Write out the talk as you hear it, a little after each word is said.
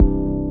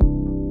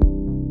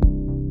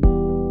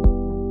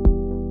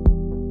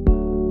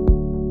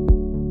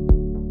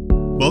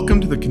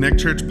Welcome to the Connect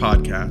Church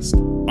podcast.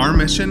 Our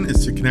mission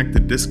is to connect the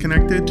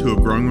disconnected to a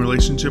growing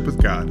relationship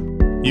with God.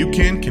 You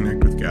can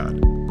connect with God,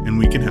 and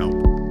we can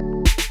help.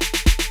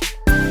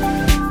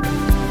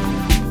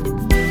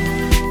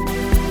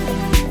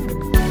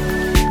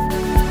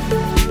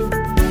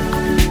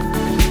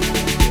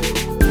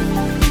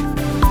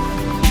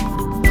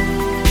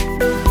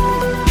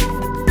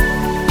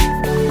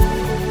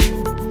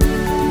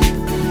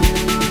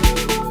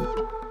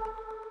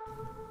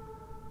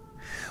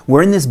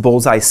 We're in this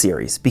Bullseye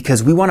series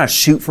because we want to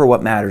shoot for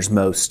what matters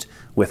most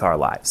with our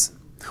lives.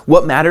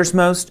 What matters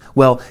most?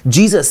 Well,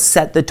 Jesus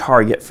set the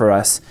target for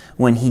us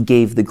when he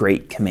gave the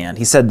great command.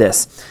 He said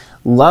this,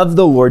 love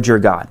the Lord your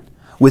God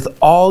with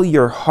all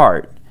your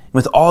heart,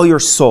 with all your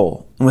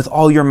soul, and with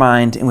all your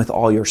mind, and with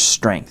all your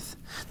strength.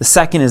 The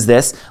second is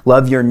this,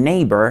 love your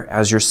neighbor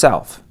as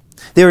yourself.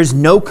 There is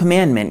no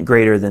commandment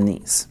greater than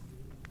these.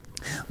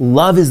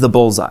 Love is the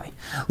bullseye.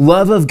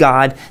 Love of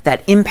God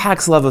that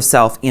impacts love of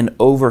self and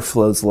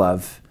overflows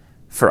love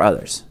for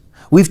others.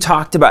 We've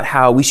talked about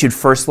how we should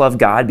first love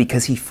God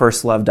because he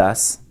first loved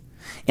us,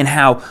 and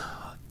how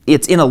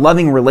it's in a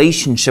loving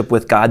relationship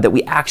with God that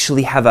we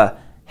actually have a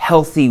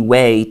healthy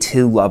way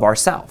to love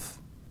ourselves.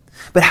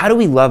 But how do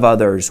we love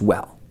others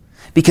well?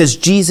 Because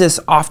Jesus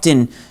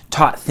often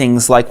taught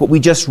things like what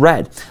we just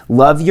read,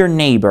 love your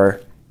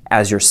neighbor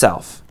as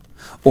yourself.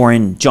 Or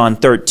in John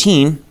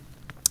 13,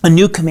 a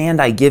new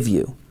command I give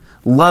you,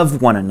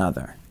 love one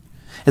another.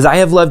 As I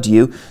have loved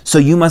you, so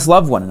you must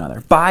love one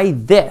another. By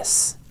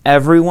this,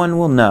 everyone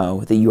will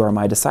know that you are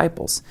my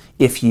disciples,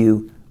 if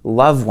you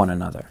love one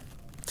another.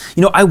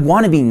 You know, I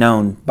want to be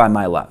known by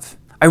my love.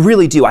 I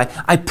really do.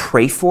 I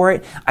pray for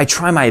it. I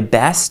try my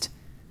best,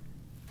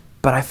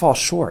 but I fall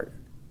short.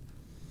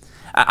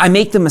 I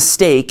make the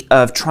mistake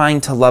of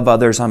trying to love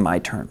others on my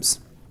terms.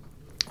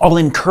 I'll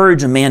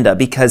encourage Amanda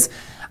because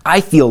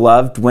I feel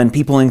loved when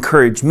people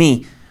encourage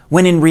me,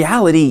 when in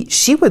reality,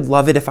 she would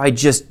love it if I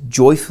just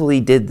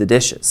joyfully did the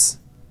dishes.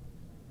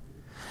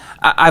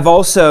 I've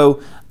also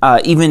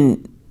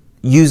even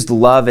used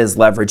love as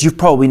leverage. You've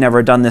probably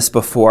never done this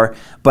before,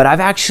 but I've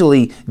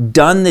actually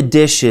done the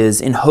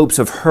dishes in hopes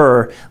of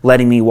her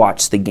letting me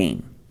watch the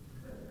game.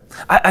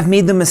 I've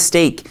made the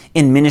mistake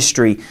in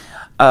ministry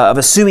of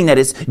assuming that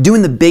it's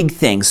doing the big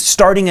things,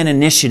 starting an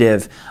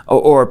initiative,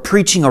 or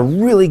preaching a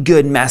really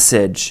good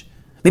message.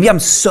 Maybe I'm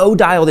so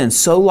dialed in,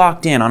 so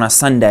locked in on a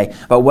Sunday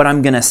about what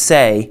I'm going to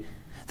say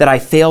that I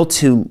fail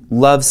to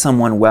love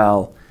someone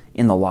well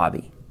in the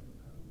lobby.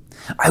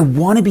 I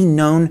want to be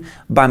known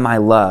by my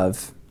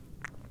love,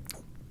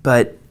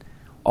 but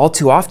all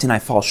too often I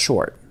fall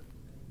short.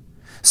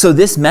 So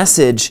this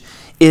message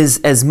is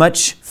as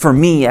much for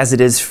me as it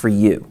is for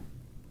you.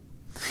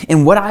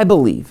 And what I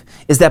believe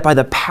is that by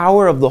the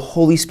power of the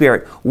Holy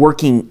Spirit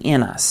working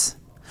in us,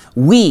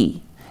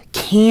 we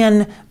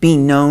can be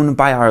known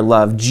by our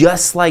love,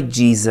 just like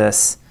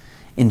Jesus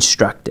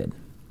instructed.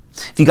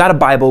 If you got a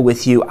Bible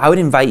with you, I would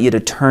invite you to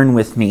turn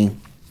with me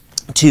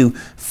to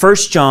 1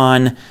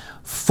 John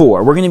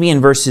 4. We're going to be in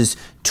verses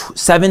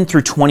 7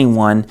 through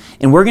 21,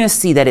 and we're going to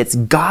see that it's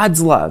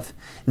God's love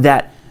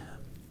that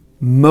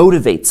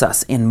motivates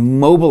us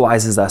and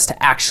mobilizes us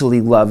to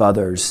actually love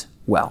others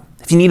well.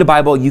 If you need a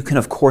Bible, you can,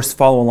 of course,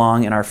 follow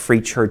along in our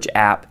free church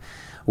app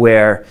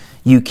where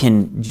you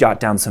can jot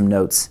down some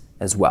notes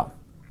as well.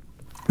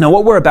 Now,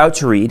 what we're about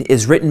to read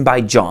is written by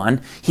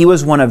John. He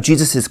was one of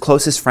Jesus'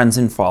 closest friends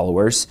and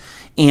followers,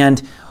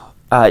 and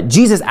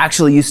Jesus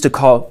actually used to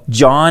call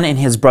John and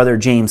his brother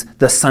James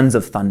the sons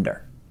of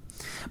thunder.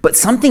 But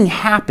something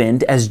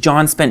happened as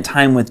John spent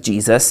time with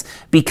Jesus,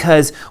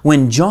 because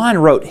when John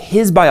wrote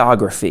his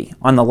biography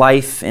on the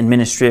life and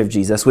ministry of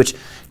Jesus, which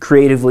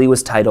creatively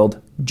was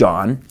titled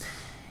John,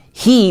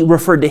 he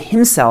referred to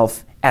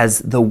himself as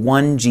the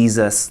one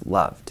Jesus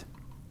loved.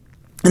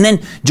 And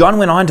then John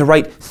went on to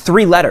write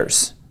 3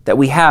 letters that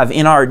we have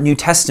in our New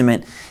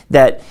Testament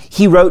that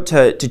he wrote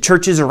to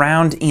churches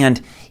around,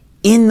 and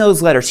in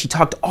those letters he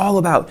talked all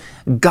about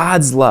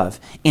God's love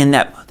and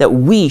that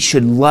we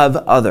should love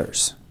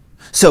others.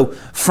 So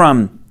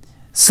from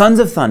sons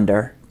of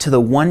thunder to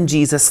the one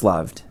Jesus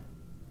loved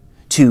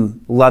to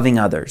loving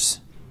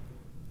others,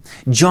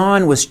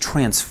 John was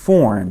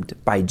transformed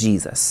by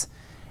Jesus.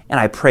 And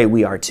I pray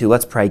we are too.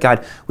 Let's pray.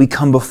 God, we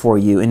come before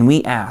you and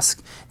we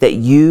ask that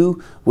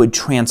you would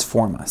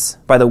transform us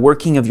by the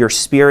working of your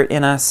Spirit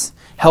in us.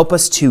 Help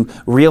us to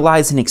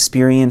realize and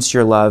experience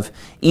your love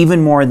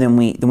even more than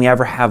we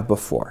ever have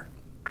before.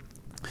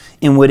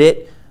 And would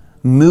it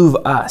move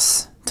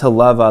us to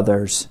love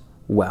others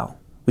well?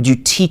 Would you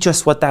teach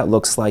us what that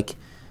looks like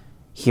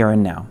here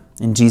and now?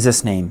 In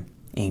Jesus' name,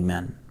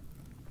 amen.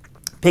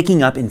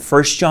 Picking up in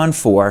 1 John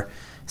 4,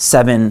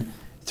 7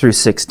 through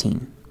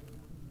 16.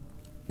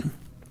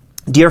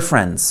 Dear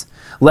friends,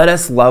 let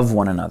us love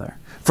one another,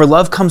 for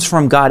love comes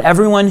from God.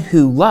 Everyone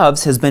who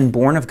loves has been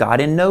born of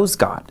God and knows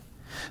God.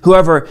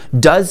 Whoever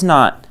does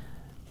not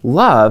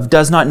love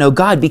does not know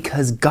God,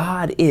 because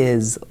God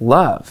is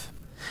love.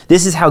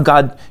 This is how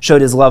God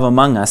showed his love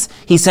among us.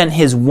 He sent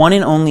his one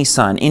and only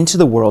Son into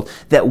the world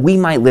that we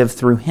might live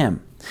through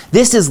him.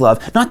 This is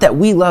love, not that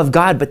we love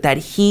God, but that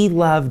he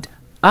loved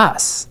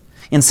us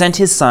and sent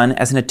his Son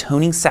as an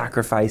atoning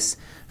sacrifice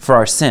for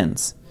our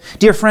sins.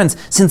 Dear friends,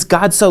 since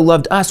God so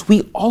loved us,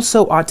 we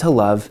also ought to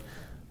love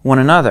one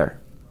another.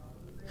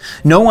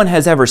 No one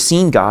has ever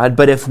seen God,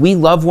 but if we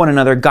love one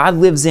another, God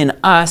lives in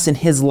us and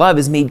his love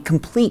is made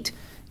complete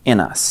in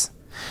us.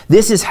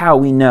 This is how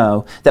we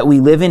know that we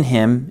live in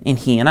him and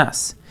he in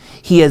us.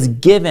 He has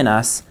given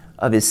us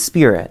of his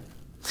Spirit.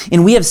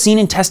 And we have seen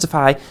and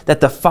testify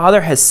that the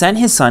Father has sent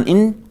his Son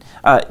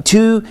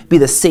to be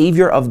the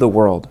Savior of the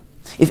world.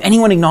 If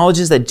anyone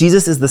acknowledges that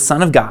Jesus is the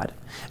Son of God,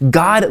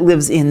 God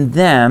lives in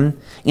them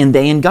and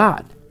they in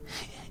God.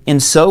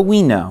 And so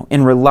we know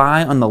and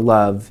rely on the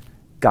love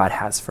God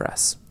has for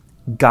us.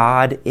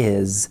 God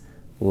is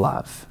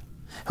love.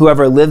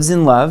 Whoever lives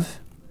in love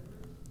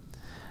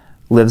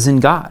lives in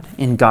God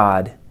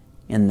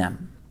in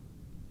them.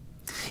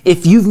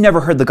 If you've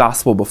never heard the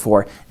gospel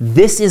before,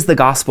 this is the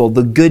gospel,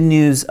 the good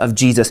news of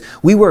Jesus.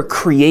 We were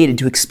created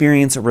to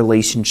experience a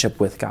relationship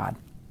with God.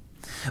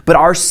 But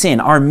our sin,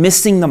 our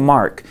missing the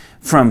mark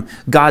from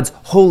God's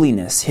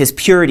holiness, his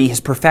purity, his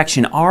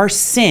perfection, our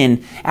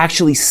sin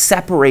actually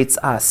separates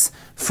us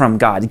from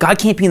God. God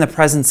can't be in the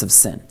presence of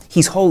sin.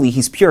 He's holy,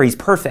 he's pure, he's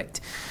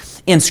perfect.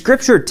 And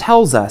Scripture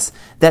tells us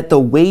that the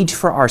wage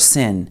for our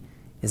sin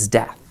is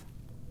death.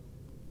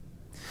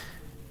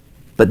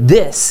 But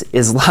this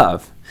is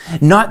love.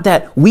 Not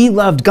that we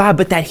loved God,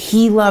 but that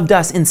he loved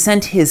us and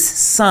sent his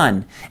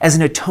Son as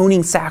an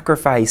atoning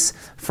sacrifice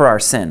for our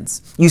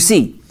sins. You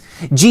see,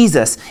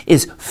 Jesus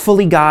is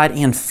fully God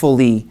and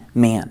fully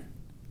man.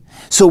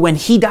 So when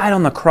he died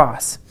on the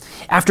cross,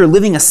 after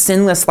living a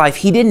sinless life,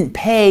 he didn't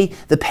pay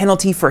the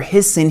penalty for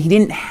his sin. He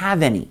didn't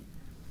have any.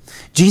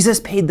 Jesus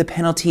paid the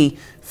penalty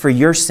for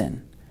your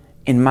sin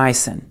and my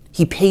sin.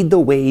 He paid the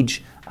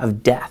wage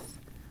of death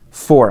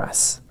for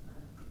us.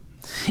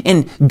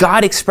 And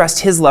God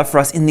expressed his love for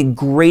us in the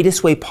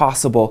greatest way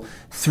possible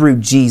through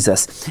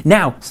Jesus.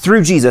 Now,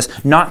 through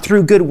Jesus, not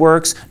through good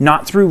works,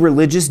 not through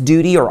religious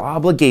duty or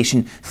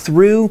obligation,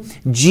 through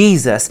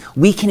Jesus,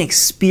 we can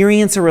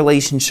experience a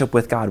relationship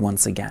with God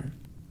once again.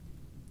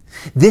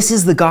 This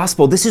is the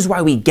gospel. This is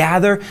why we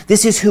gather.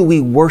 This is who we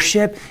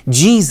worship.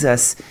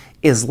 Jesus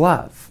is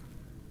love.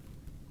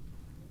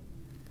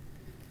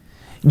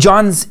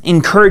 John's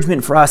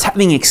encouragement for us,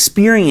 having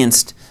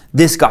experienced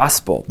this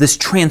gospel, this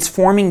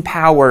transforming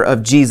power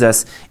of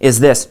Jesus, is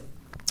this.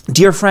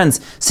 Dear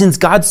friends, since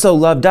God so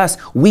loved us,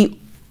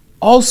 we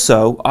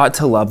also ought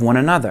to love one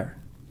another.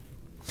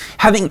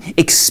 Having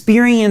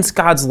experienced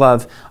God's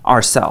love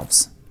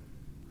ourselves,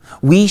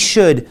 we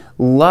should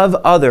love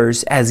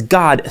others as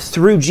God,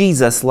 through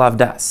Jesus,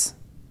 loved us.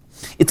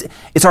 It's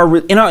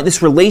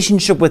this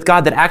relationship with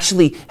God that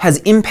actually has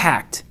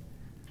impact.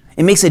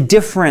 It makes a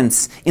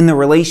difference in the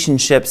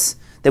relationships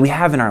that we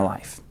have in our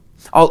life.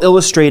 I'll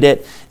illustrate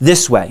it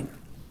this way.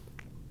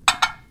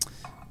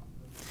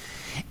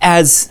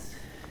 As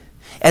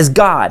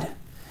God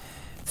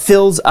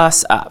fills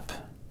us up,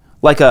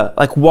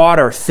 like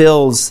water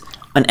fills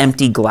an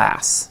empty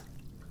glass,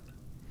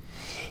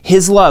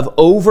 his love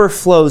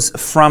overflows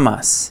from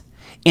us,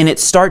 and it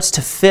starts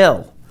to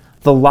fill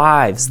the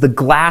lives, the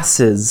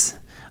glasses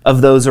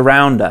of those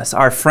around us,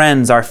 our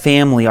friends, our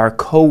family, our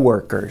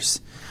co-workers,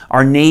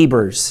 our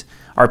neighbors,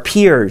 our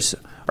peers,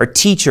 our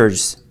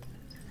teachers,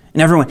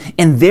 and everyone.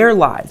 And their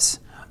lives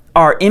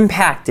are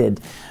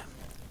impacted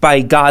by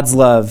God's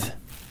love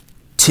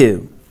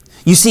too.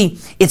 You see,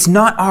 it's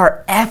not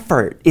our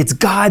effort, it's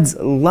God's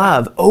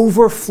love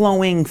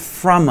overflowing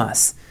from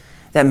us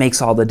that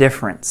makes all the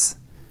difference.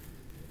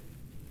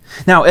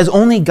 Now, as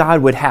only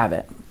God would have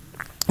it,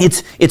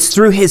 it's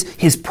through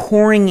his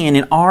pouring in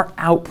and our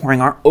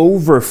outpouring, our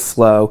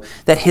overflow,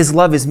 that his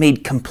love is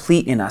made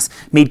complete in us,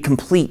 made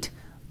complete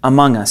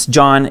among us.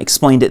 John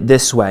explained it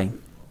this way.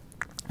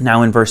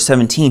 Now in verse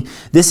 17,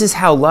 this is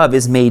how love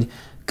is made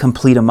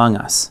complete among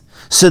us,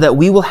 so that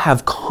we will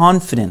have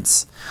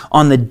confidence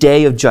on the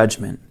day of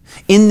judgment.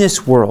 In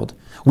this world,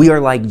 we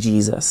are like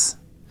Jesus.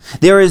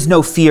 There is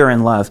no fear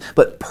in love,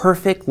 but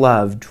perfect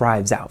love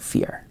drives out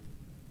fear.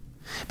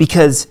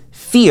 Because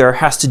fear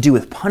has to do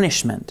with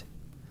punishment.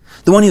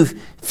 The one who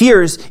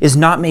fears is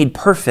not made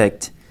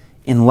perfect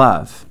in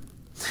love.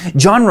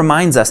 John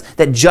reminds us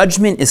that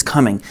judgment is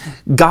coming.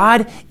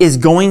 God is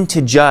going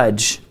to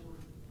judge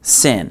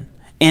sin.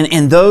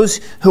 And those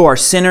who are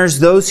sinners,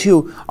 those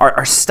who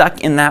are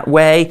stuck in that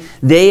way,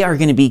 they are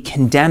going to be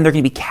condemned. They're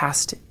going to be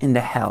cast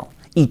into hell.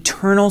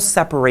 Eternal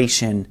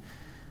separation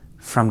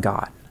from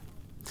God.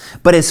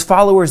 But as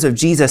followers of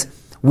Jesus,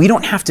 we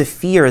don't have to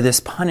fear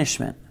this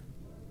punishment.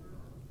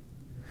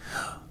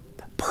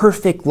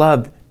 Perfect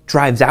love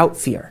drives out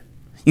fear.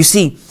 You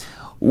see,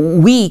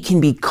 we can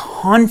be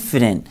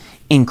confident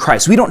in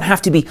Christ. We don't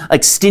have to be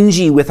like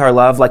stingy with our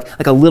love,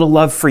 like a little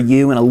love for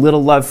you and a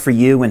little love for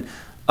you, and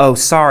oh,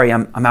 sorry,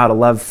 I'm out of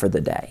love for the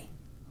day.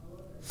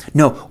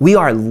 No, we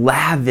are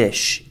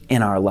lavish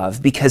in our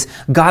love because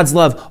God's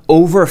love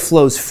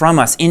overflows from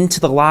us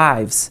into the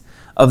lives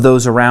of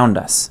those around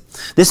us.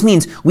 This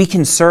means we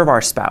can serve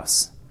our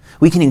spouse.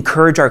 We can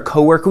encourage our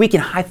coworker. We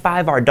can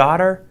high-five our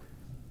daughter.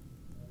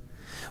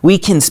 We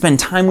can spend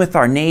time with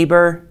our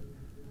neighbor.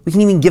 We can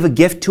even give a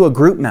gift to a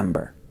group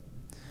member.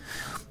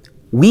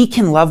 We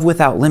can love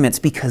without limits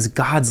because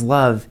God's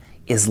love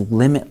is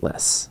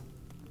limitless.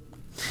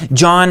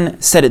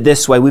 John said it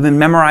this way. We've been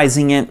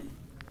memorizing it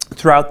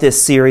throughout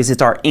this series.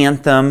 It's our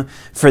anthem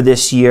for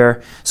this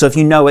year. So if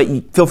you know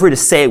it, feel free to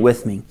say it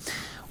with me.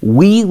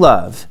 We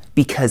love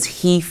because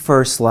He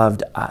first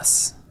loved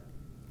us.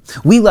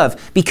 We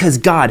love because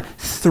God,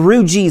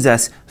 through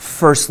Jesus,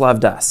 first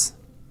loved us.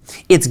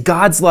 It's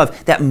God's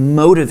love that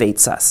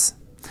motivates us.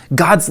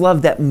 God's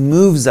love that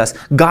moves us.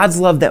 God's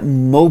love that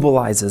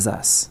mobilizes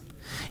us.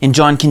 And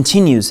John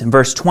continues in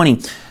verse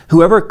 20,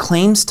 whoever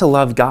claims to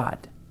love God,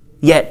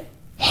 yet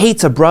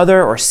hates a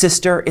brother or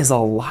sister is a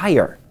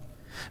liar.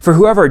 For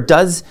whoever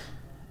does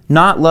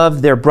not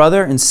love their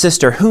brother and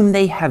sister whom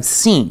they have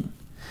seen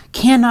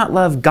cannot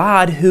love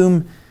God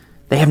whom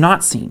they have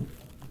not seen.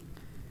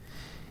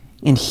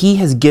 And He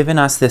has given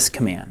us this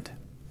command.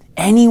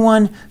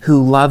 Anyone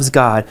who loves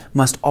God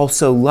must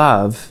also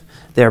love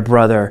their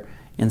brother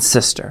and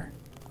sister.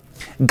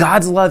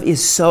 God's love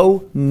is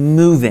so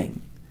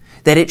moving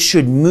that it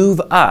should move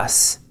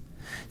us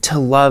to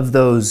love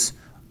those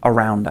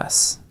around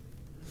us.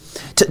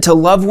 To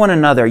love one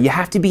another, you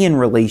have to be in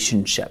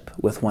relationship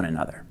with one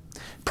another.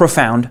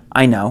 Profound,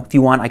 I know. If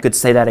you want, I could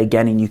say that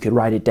again and you could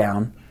write it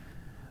down.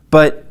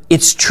 But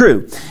it's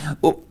true.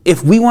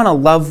 If we want to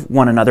love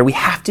one another, we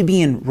have to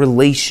be in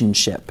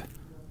relationship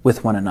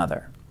with one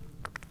another.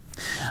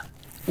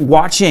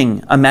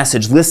 Watching a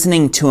message,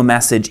 listening to a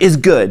message is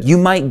good. You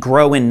might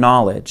grow in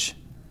knowledge,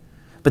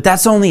 but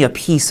that's only a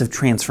piece of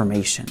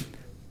transformation.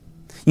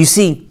 You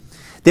see,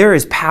 there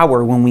is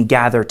power when we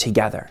gather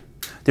together.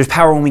 There's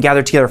power when we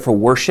gather together for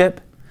worship,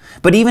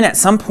 but even at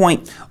some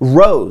point,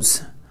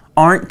 rows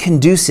aren't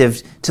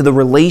conducive to the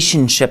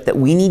relationship that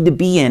we need to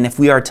be in if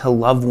we are to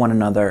love one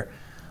another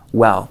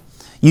well.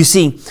 You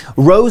see,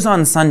 rows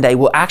on Sunday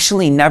will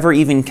actually never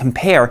even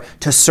compare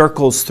to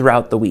circles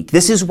throughout the week.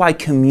 This is why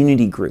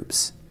community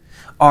groups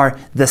are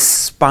the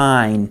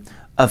spine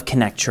of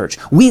Connect Church.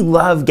 We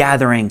love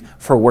gathering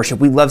for worship.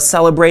 We love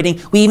celebrating.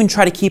 We even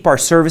try to keep our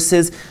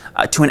services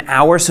to an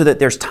hour so that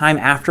there's time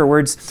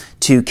afterwards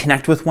to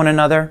connect with one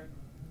another.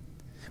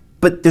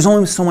 But there's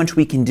only so much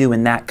we can do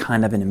in that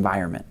kind of an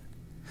environment.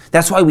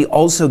 That's why we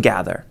also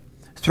gather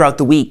throughout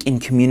the week in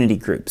community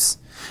groups,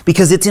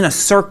 because it's in a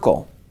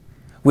circle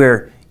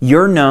where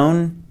you're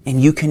known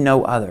and you can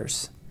know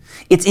others.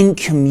 It's in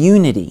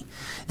community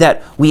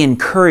that we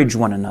encourage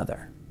one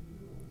another,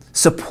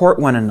 support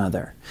one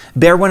another,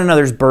 bear one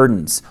another's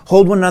burdens,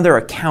 hold one another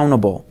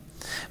accountable,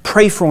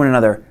 pray for one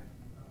another,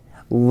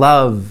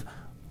 love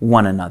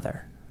one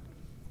another.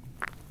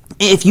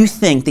 If you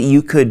think that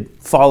you could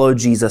follow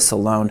Jesus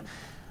alone,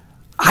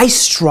 I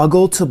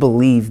struggle to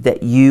believe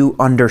that you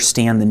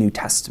understand the New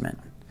Testament.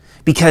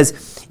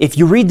 Because if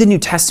you read the New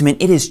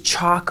Testament, it is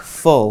chock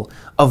full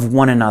of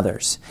one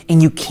another's,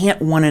 and you can't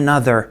one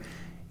another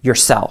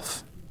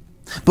yourself.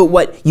 But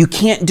what you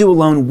can't do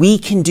alone, we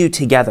can do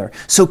together.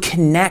 So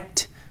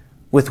connect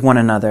with one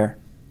another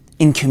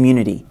in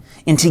community,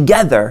 and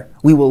together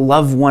we will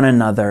love one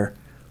another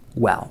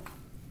well.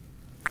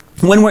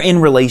 When we're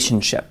in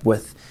relationship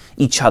with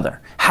each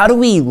other, how do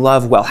we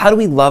love well? How do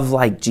we love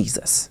like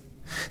Jesus?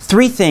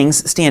 3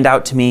 things stand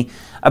out to me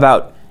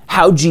about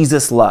how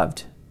Jesus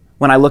loved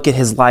when I look at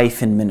His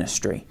life and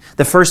ministry.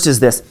 The first is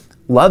this: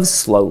 love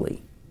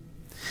slowly.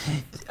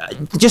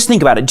 Just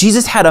think about it.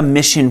 Jesus had a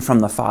mission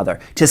from the Father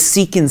to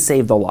seek and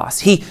save the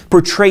lost. He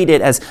portrayed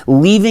it as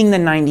leaving the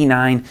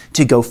 99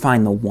 to go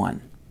find the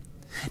one.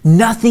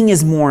 Nothing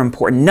is more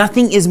important,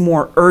 nothing is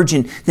more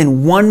urgent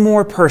than one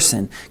more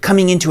person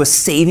coming into a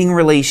saving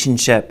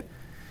relationship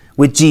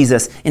with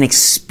Jesus and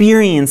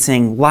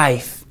experiencing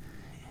life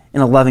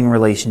in a loving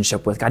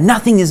relationship with God.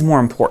 Nothing is more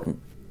important.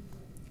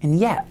 And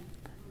yet,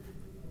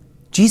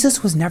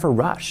 Jesus was never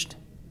rushed.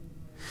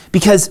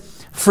 Because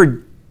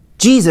for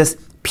Jesus,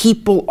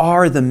 people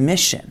are the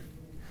mission.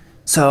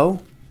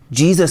 So,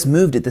 Jesus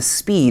moved at the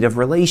speed of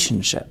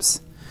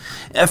relationships.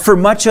 For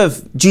much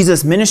of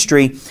Jesus'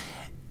 ministry,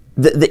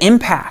 the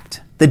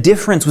impact, the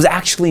difference was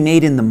actually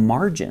made in the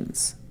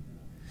margins.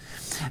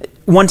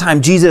 One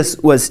time, Jesus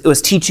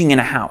was teaching in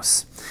a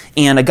house,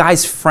 and a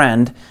guy's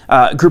friend,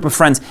 a group of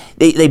friends,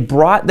 they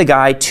brought the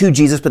guy to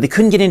Jesus, but they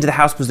couldn't get into the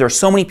house because there were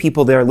so many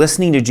people there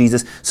listening to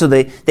Jesus. So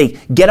they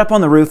get up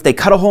on the roof, they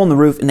cut a hole in the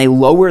roof, and they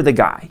lower the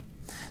guy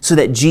so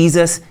that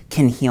Jesus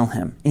can heal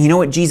him. And you know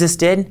what Jesus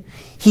did?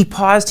 He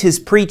paused His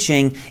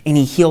preaching and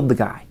He healed the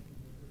guy.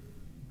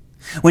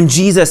 When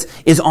Jesus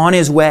is on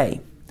His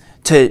way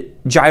to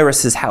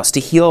Jairus' house to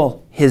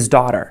heal his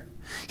daughter,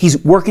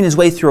 He's working His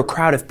way through a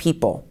crowd of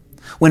people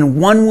when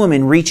one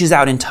woman reaches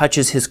out and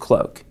touches His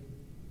cloak.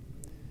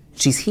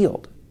 She's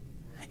healed.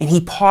 And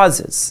He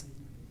pauses.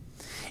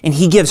 And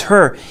He gives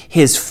her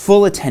His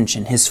full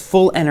attention, His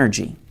full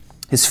energy,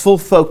 His full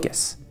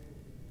focus.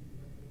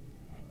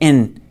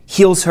 And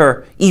heals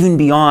her even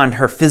beyond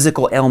her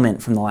physical ailment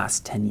from the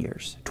last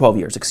 12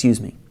 years.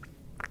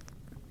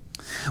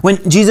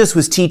 When Jesus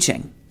was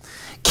teaching,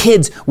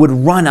 kids would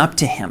run up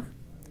to him.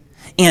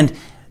 And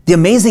the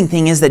amazing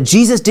thing is that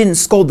Jesus didn't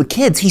scold the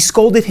kids. He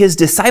scolded his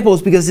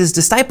disciples because his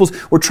disciples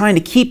were trying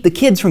to keep the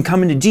kids from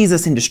coming to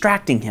Jesus and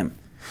distracting him.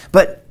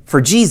 But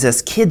for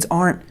Jesus, kids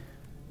aren't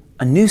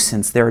a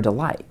nuisance, they're a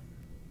delight.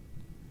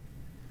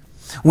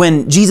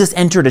 When Jesus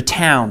entered a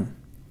town,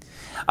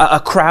 a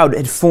crowd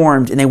had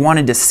formed and they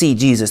wanted to see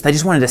Jesus. They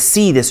just wanted to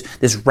see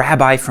this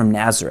rabbi from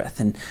Nazareth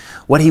and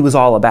what he was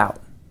all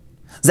about.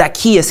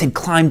 Zacchaeus had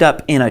climbed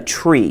up in a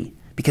tree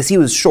because he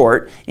was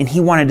short and he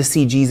wanted to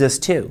see Jesus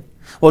too.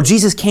 Well,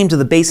 Jesus came to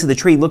the base of the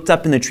tree, looked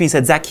up in the tree and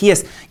said,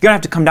 Zacchaeus, you're going to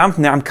have to come down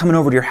from there. I'm coming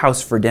over to your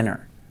house for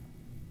dinner.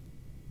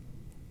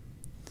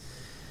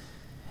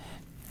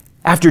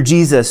 After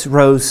Jesus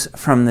rose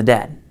from the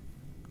dead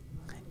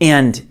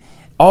and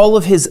all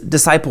of his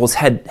disciples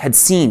had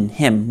seen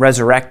him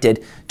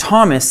resurrected,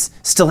 Thomas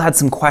still had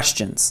some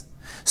questions.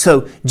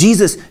 So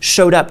Jesus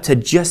showed up to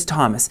just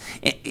Thomas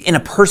in a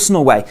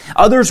personal way.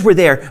 Others were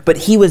there, but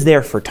he was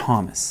there for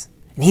Thomas.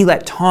 And he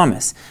let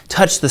Thomas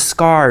touch the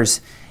scars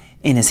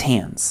in his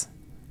hands.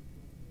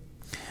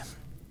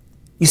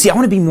 You see, I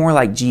want to be more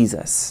like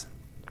Jesus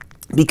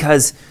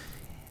because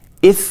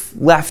if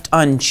left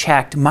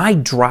unchecked, my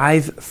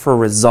drive for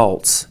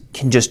results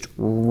can just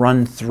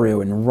run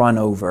through and run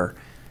over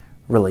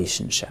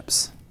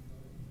relationships.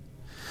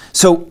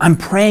 So I'm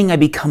praying I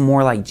become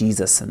more like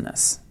Jesus in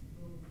this.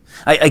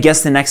 I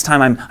guess the next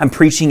time I'm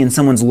preaching and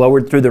someone's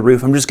lowered through the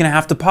roof, I'm just going to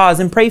have to pause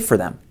and pray for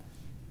them.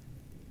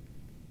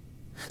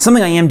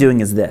 Something I am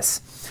doing is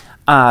this.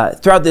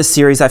 Throughout this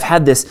series, I've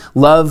had this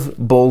Love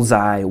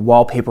Bullseye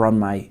wallpaper on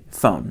my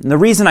phone. And the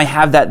reason I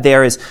have that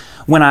there is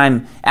when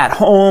I'm at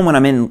home, when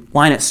I'm in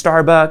line at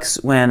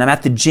Starbucks, when I'm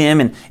at the gym,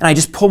 and I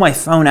just pull my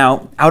phone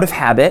out of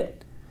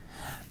habit,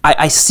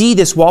 I see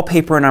this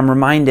wallpaper and I'm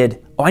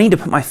reminded, I need to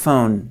put my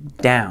phone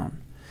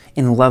down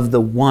and love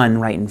the one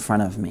right in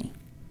front of me.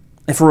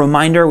 If a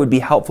reminder would be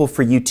helpful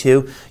for you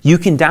too, you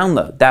can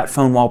download that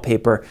phone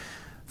wallpaper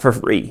for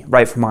free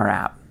right from our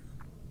app.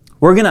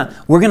 We're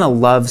gonna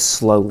love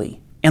slowly.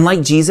 And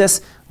like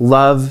Jesus,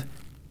 love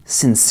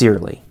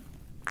sincerely.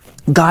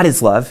 God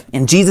is love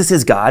and Jesus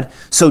is God,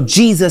 so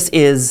Jesus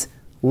is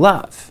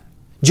love.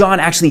 John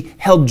actually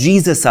held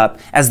Jesus up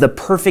as the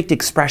perfect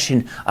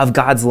expression of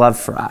God's love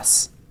for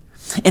us.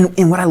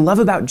 And what I love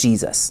about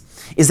Jesus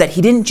is that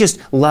he didn't just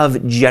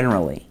love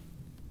generally.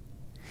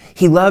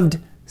 He loved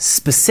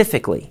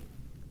specifically.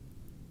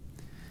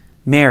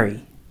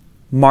 Mary,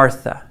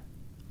 Martha,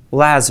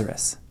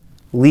 Lazarus,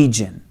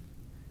 Legion,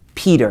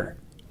 Peter,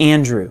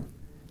 Andrew,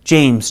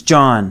 James,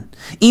 John,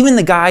 even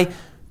the guy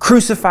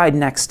crucified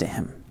next to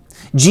him.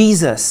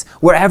 Jesus,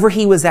 wherever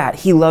he was at,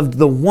 he loved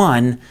the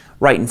one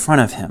right in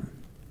front of him.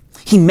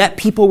 He met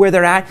people where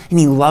they're at and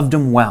he loved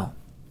them well.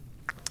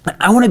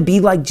 I want to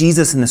be like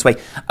Jesus in this way.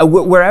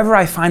 Wherever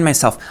I find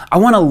myself, I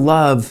want to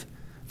love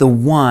the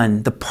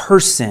one, the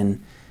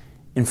person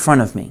in front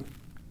of me.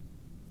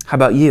 How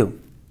about you?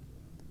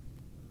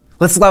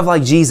 Let's love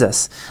like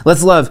Jesus.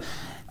 Let's love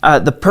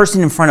the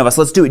person in front of us.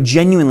 Let's do it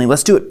genuinely.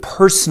 Let's do it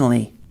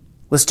personally.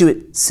 Let's do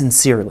it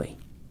sincerely.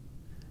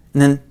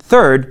 And then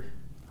third,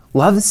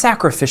 love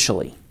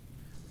sacrificially.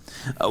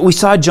 We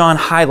saw John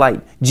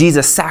highlight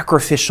Jesus'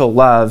 sacrificial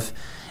love,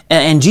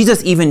 and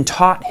Jesus even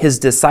taught his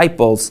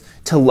disciples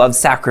to love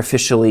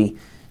sacrificially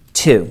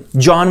too.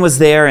 John was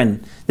there,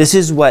 and this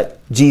is what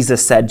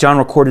Jesus said. John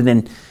recorded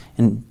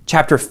in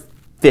chapter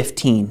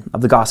 15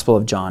 of the Gospel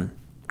of John.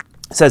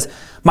 It says,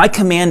 "My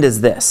command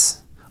is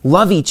this,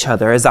 love each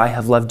other as I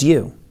have loved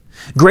you.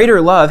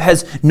 Greater love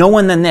has no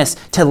one than this,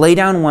 to lay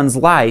down one's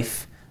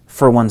life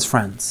for one's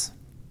friends."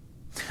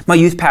 My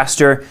youth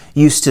pastor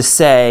used to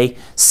say,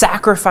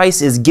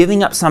 sacrifice is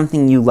giving up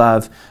something you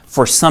love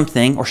for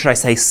something, or should I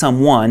say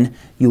someone,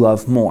 you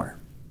love more.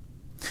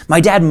 My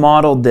dad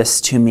modeled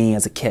this to me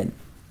as a kid.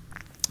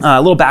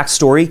 A little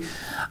backstory.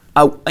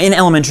 In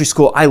elementary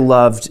school, I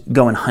loved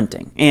going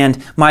hunting.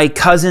 And my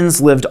cousins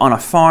lived on a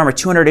farm, a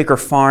 200-acre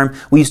farm.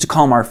 We used to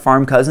call them our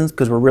farm cousins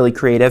because we're really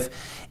creative.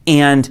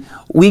 And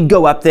we'd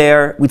go up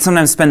there. We'd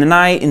sometimes spend the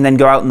night and then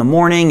go out in the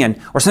morning,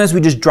 or sometimes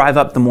we'd just drive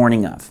up the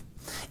morning of.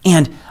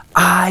 And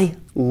I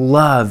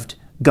loved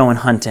going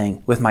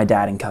hunting with my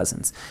dad and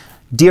cousins.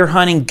 Deer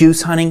hunting,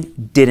 goose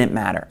hunting, didn't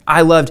matter.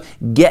 I loved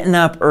getting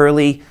up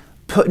early,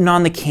 putting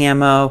on the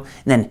camo,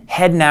 and then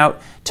heading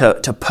out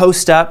to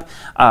post up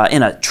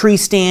in a tree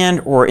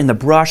stand or in the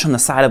brush on the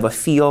side of a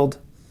field.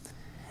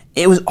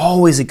 It was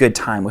always a good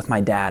time with my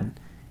dad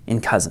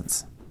and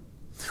cousins.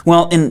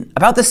 Well, in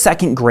about the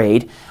second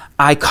grade,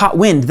 I caught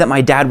wind that my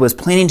dad was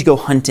planning to go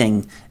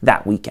hunting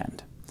that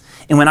weekend.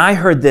 And when I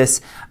heard this,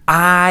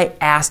 I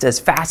asked as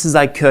fast as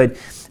I could,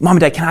 "Mom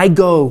and Dad, can I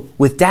go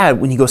with Dad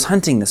when he goes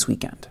hunting this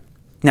weekend?"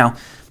 Now,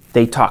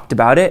 they talked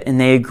about it and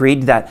they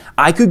agreed that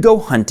I could go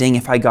hunting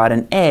if I got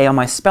an A on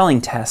my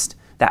spelling test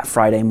that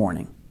Friday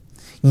morning.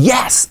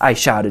 "Yes," I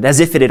shouted,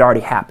 as if it had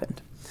already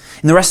happened.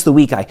 And the rest of the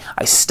week, I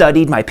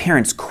studied. My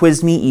parents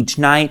quizzed me each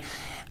night,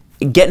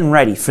 getting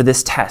ready for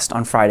this test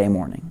on Friday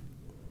morning.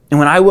 And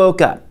when I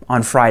woke up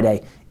on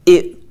Friday,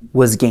 it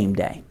was game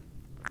day.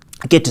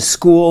 I get to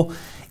school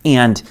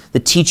and the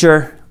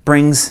teacher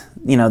brings,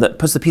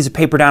 puts the piece of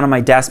paper down on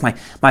my desk.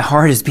 My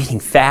heart is beating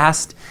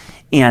fast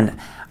and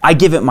I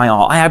give it my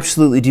all. I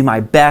absolutely do my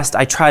best.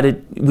 I try to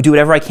do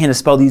whatever I can to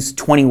spell these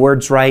 20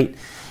 words right.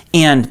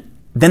 And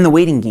then the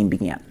waiting game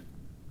began.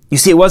 You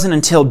see, it wasn't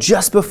until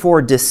just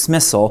before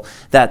dismissal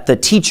that the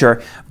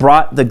teacher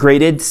brought the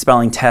graded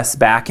spelling tests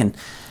back and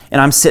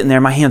I'm sitting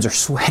there, my hands are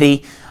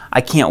sweaty.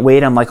 I can't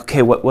wait. I'm like,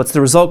 okay, what's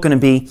the result going to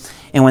be?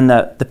 And when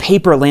the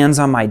paper lands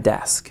on my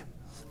desk,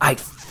 I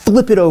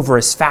flip it over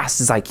as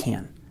fast as I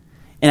can.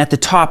 And at the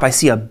top, I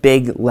see a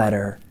big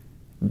letter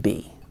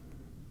B.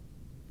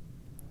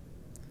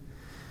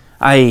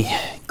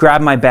 I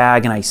grab my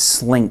bag and I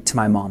slink to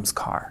my mom's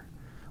car,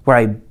 where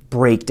I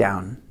break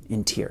down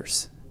in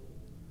tears.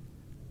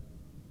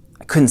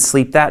 I couldn't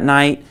sleep that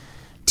night.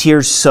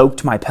 Tears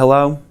soaked my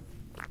pillow.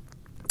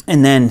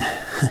 And then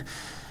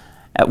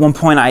at one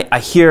point, I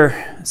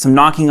hear some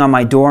knocking on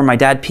my door. My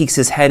dad peeks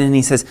his head in and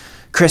he says,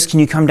 "Chris, can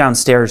you come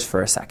downstairs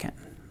for a second?"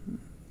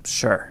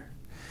 Sure.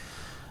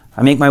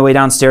 I make my way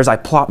downstairs. I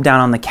plop down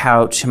on the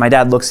couch and my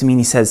dad looks at me and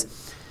he says,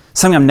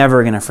 something I'm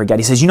never going to forget.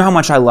 He says, "You know how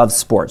much I love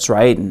sports,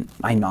 right?" And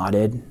I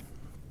nodded.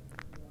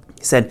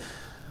 He said,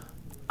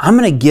 "I'm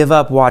going to give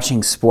up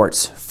watching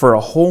sports for a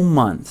whole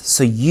month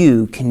so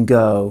you can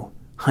go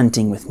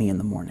hunting with me in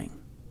the morning."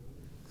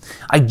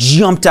 I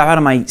jumped out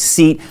of my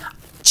seat,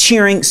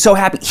 cheering, so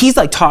happy. He's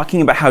like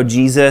talking about how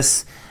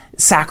Jesus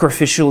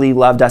sacrificially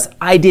loved us.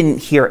 I didn't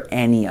hear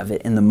any of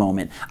it in the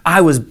moment.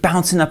 I was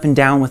bouncing up and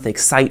down with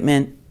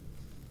excitement.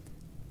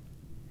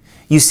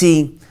 You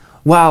see,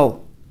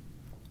 while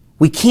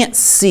we can't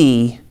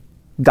see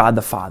God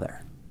the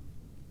Father,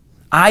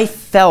 I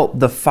felt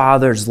the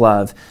Father's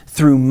love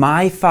through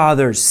my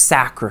Father's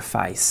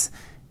sacrifice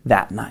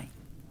that night.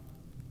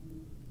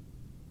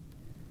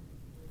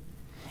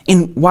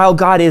 And while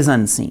God is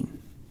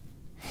unseen,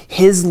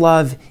 His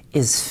love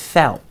is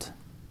felt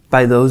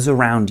by those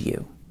around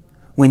you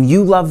when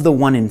you love the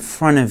one in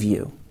front of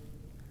you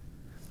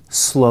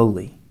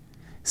slowly,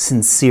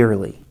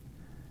 sincerely,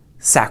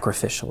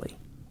 sacrificially.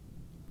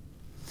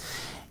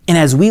 And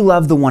as we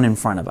love the one in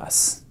front of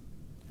us,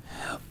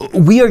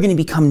 we are going to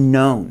become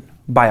known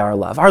by our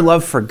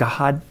love for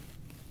God,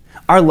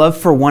 our love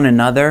for one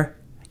another,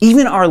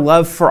 even our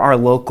love for our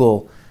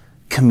local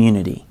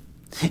community.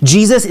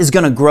 Jesus is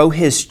going to grow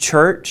His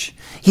church.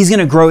 He's going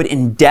to grow it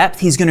in depth.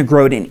 He's going to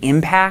grow it in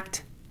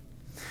impact.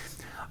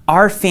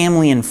 Our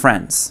family and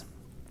friends,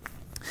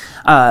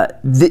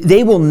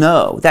 they will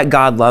know that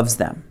God loves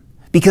them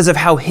because of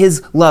how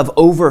His love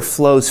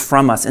overflows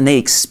from us and they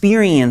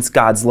experience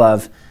God's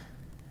love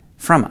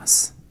from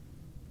us.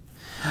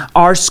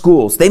 Our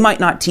schools, they might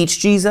not teach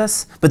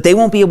Jesus, but they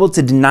won't be able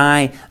to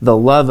deny the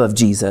love of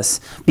Jesus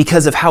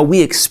because of how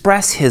we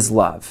express His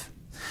love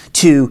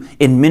to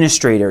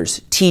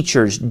administrators,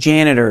 teachers,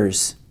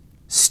 janitors,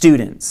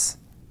 students.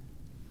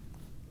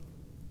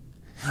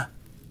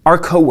 Our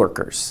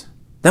coworkers,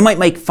 they might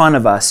make fun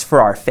of us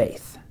for our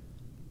faith.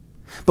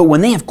 But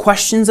when they have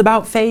questions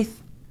about faith,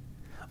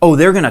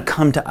 they're going to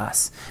come to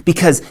us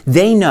because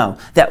they know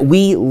that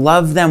we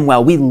love them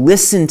well. We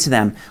listen to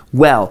them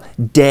well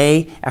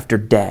day after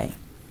day.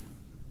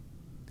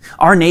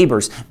 Our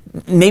neighbors,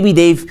 maybe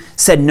they've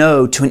said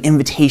no to an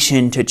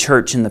invitation to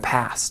church in the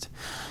past.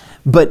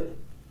 But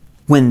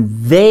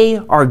when they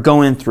are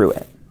going through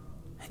it,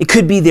 it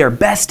could be their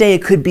best day,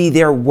 it could be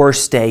their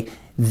worst day,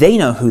 they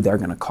know who they're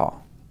going to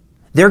call.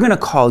 They're going to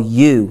call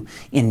you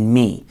and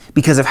me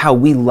because of how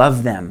we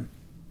love them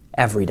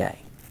every day.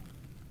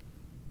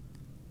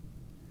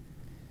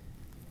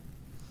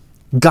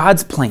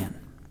 God's plan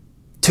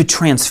to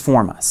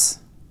transform us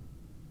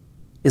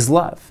is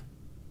love.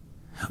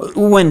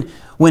 When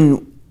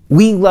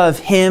we love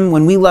Him,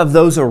 when we love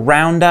those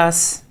around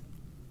us,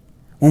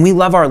 when we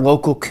love our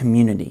local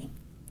community,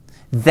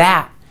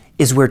 that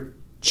is where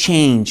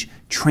change,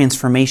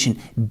 transformation,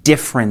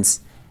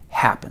 difference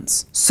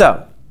happens.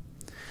 So,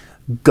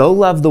 go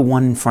love the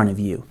one in front of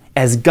you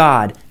as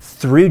God,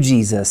 through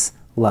Jesus,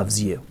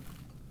 loves you.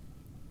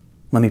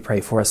 Let me pray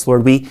for us.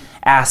 Lord, we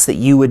ask that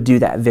you would do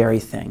that very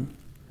thing.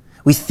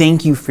 We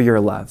thank you for your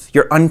love,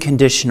 your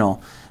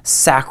unconditional,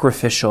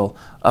 sacrificial,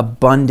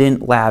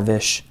 abundant,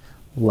 lavish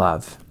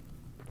love.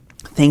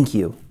 Thank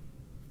you.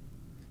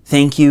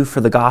 Thank you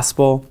for the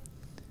gospel.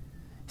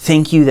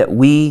 Thank you that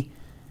we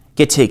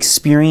get to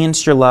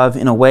experience your love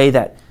in a way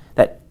that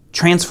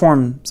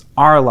transforms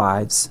our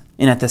lives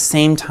and at the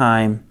same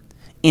time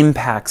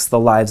impacts the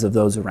lives of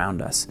those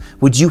around us.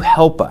 Would you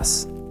help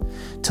us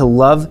to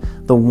love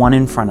the one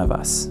in front of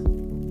us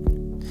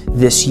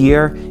this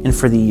year and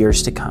for the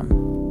years to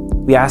come?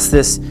 We ask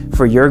this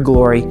for your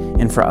glory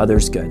and for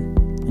others' good.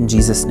 In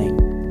Jesus' name.